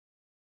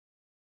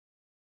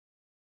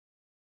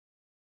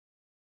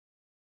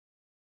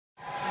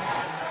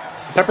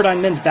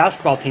Pepperdine men's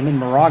basketball team in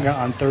Moraga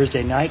on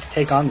Thursday night to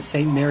take on the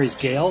St. Mary's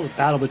Gaels, a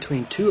battle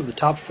between two of the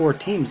top four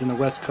teams in the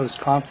West Coast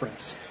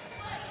Conference.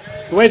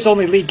 The Waves'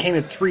 only lead came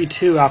at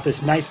 3-2 off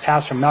this nice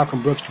pass from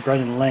Malcolm Brooks to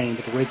Brendan Lane,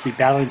 but the Waves will be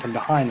battling from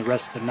behind the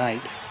rest of the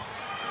night.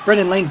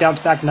 Brendan Lane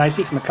bounced back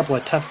nicely from a couple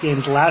of tough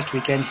games last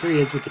weekend. Here he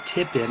is with the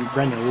tip-in.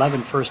 Brendan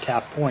 11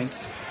 first-half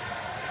points.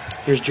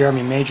 Here's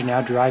Jeremy Major now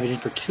driving in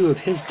for 2 of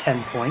his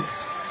 10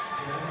 points.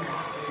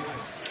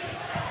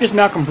 Here's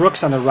Malcolm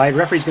Brooks on the right.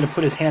 Referee's going to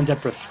put his hands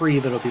up for 3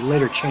 that'll be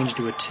later changed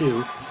to a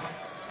 2.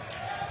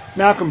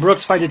 Malcolm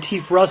Brooks finds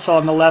Ateef Russell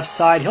on the left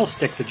side. He'll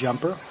stick the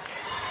jumper.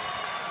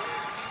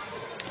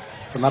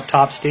 From up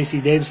top, Stacey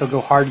Davis will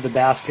go hard to the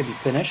basket and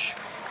finish.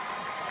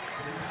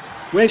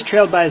 Waves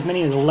trailed by as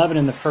many as 11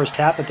 in the first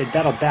half, but they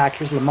battled back.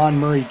 Here's Lamont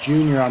Murray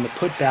Jr. on the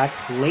putback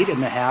late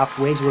in the half.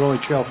 Waves would only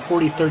trail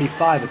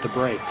 40-35 at the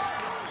break.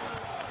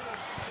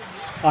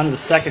 On to the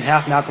second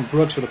half, Malcolm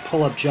Brooks with a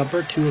pull-up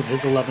jumper, 2 of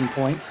his 11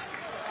 points.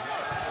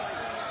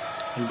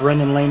 And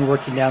Brendan Lane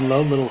working down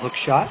low, little hook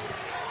shot.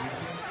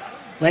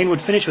 Lane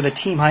would finish with a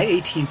team-high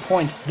 18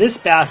 points. This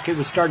basket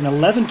would start an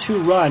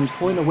 11-2 run,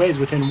 pulling the Waves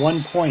within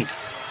 1 point.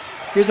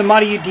 Here's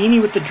Amadi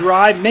Udini with the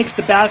drive, makes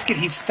the basket,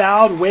 he's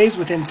fouled. Waves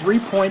within 3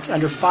 points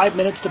under 5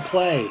 minutes to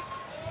play.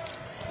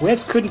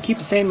 Waves couldn't keep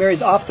the St.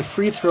 Mary's off the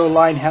free throw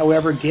line,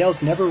 however.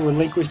 Gaels never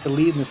relinquished the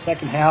lead in the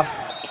second half.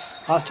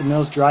 Austin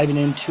Mills driving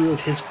in 2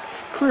 of his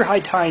career-high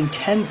tying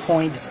 10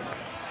 points.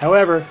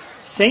 However,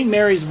 St.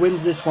 Mary's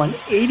wins this one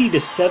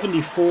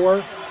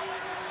 80-74.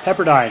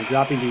 Pepperdine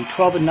dropping to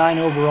 12-9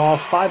 overall,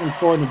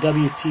 5-4 in the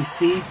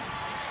WCC.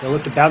 They'll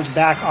look to bounce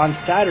back on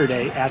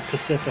Saturday at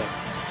Pacific.